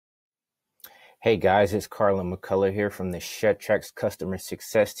Hey guys, it's Carlin McCullough here from the Shedtracks customer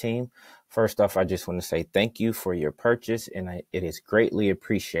success team. First off, I just want to say thank you for your purchase and it is greatly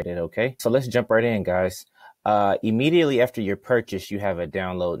appreciated. Okay, so let's jump right in, guys. Immediately after your purchase, you have a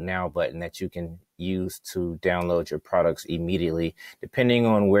download now button that you can use to download your products immediately. Depending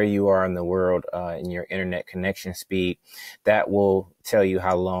on where you are in the world and your internet connection speed, that will tell you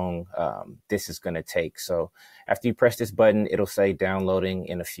how long this is going to take. So after you press this button, it'll say downloading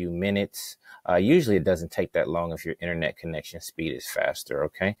in a few minutes. Usually it doesn't take that long if your internet connection speed is faster.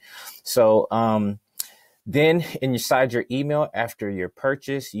 Okay. So then inside your email after your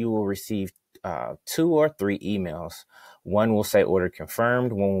purchase, you will receive 2 or 3 emails. One will say order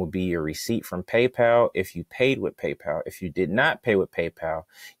confirmed. One will be your receipt from PayPal if you paid with PayPal. If you did not pay with PayPal,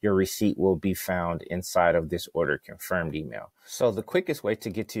 your receipt will be found inside of this order confirmed email. So the quickest way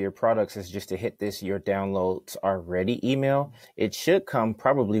to get to your products is just to hit this your downloads are ready email. It should come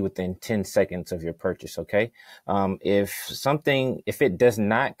probably within 10 seconds of your purchase. Okay. If it does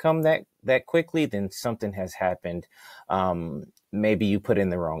not come that quickly, then something has happened. Maybe you put in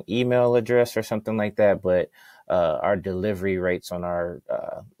the wrong email address or something like that, but our delivery rates on our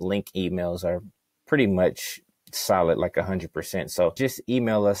link emails are pretty much solid, like 100%. So just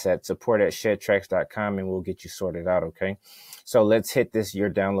email us at support@shedtracks.com and we'll get you sorted out. Okay. So let's hit this your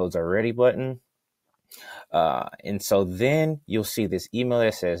downloads are ready button. And so then you'll see this email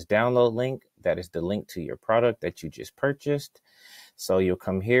that says download link. That is the link to your product that you just purchased. So you'll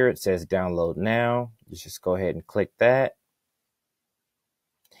come here. It says download now. You just go ahead and click that.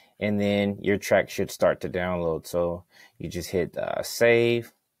 And then your track should start to download. So you just hit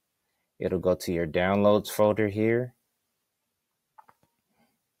save. It'll go to your downloads folder here.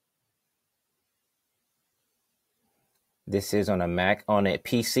 This is on a Mac. On a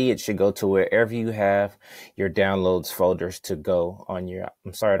PC, it should go to wherever you have your downloads folders to go on your,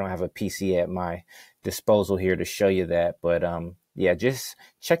 I'm sorry, I don't have a PC at my disposal here to show you that, but yeah, just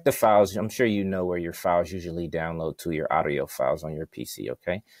check the files. I'm sure you know where your files usually download to, your audio files on your PC.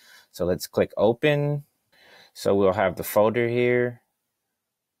 Okay. So let's click open. So we'll have the folder here.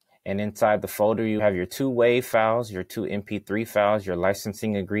 And inside the folder, you have your 2 WAV files, your 2 MP3 files, your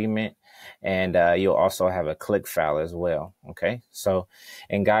licensing agreement, and you'll also have a click file as well. Okay. So,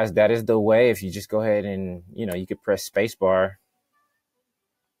 and guys, that is the way. If you just go ahead and, you could press spacebar.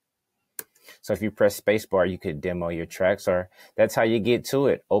 So if you press spacebar, you could demo your tracks, or that's how you get to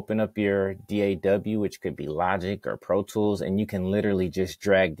it. Open up your DAW, which could be Logic or Pro Tools, and you can literally just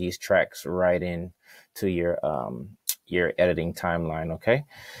drag these tracks right in to your editing timeline. Okay.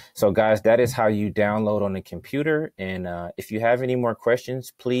 So guys, that is how you download on the computer. And if you have any more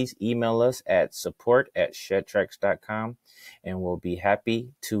questions, please email us at support@shedtracks.com and we'll be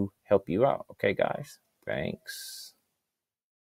happy to help you out. Okay, guys. Thanks.